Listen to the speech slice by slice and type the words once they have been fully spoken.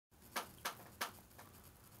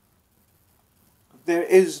There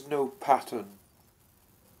is no pattern.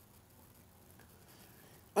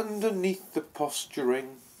 Underneath the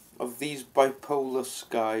posturing of these bipolar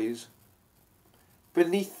skies,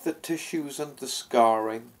 beneath the tissues and the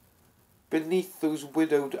scarring, beneath those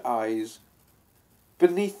widowed eyes,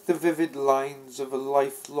 beneath the vivid lines of a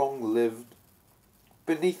life long lived,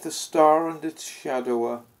 beneath the star and its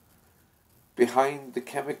shadower, behind the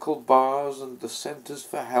chemical bars and the centres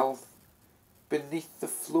for health, beneath the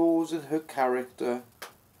flaws in her character,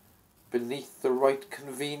 beneath the right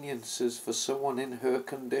conveniences for someone in her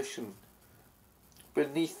condition,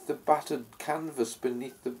 beneath the battered canvas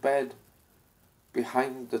beneath the bed,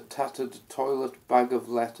 behind the tattered toilet bag of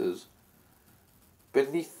letters,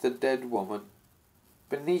 beneath the dead woman,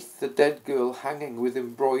 beneath the dead girl hanging with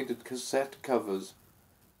embroidered cassette covers,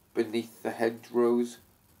 beneath the hedgerows,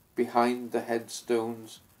 behind the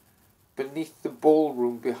headstones, beneath the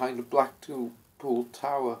ballroom behind Blackpool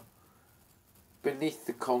Tower, beneath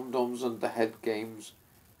the condoms and the headgames,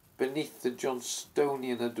 beneath the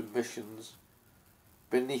Johnstonian admissions,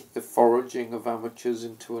 beneath the foraging of amateurs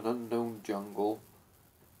into an unknown jungle,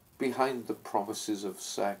 behind the promises of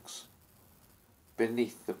sex,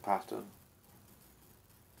 beneath the pattern.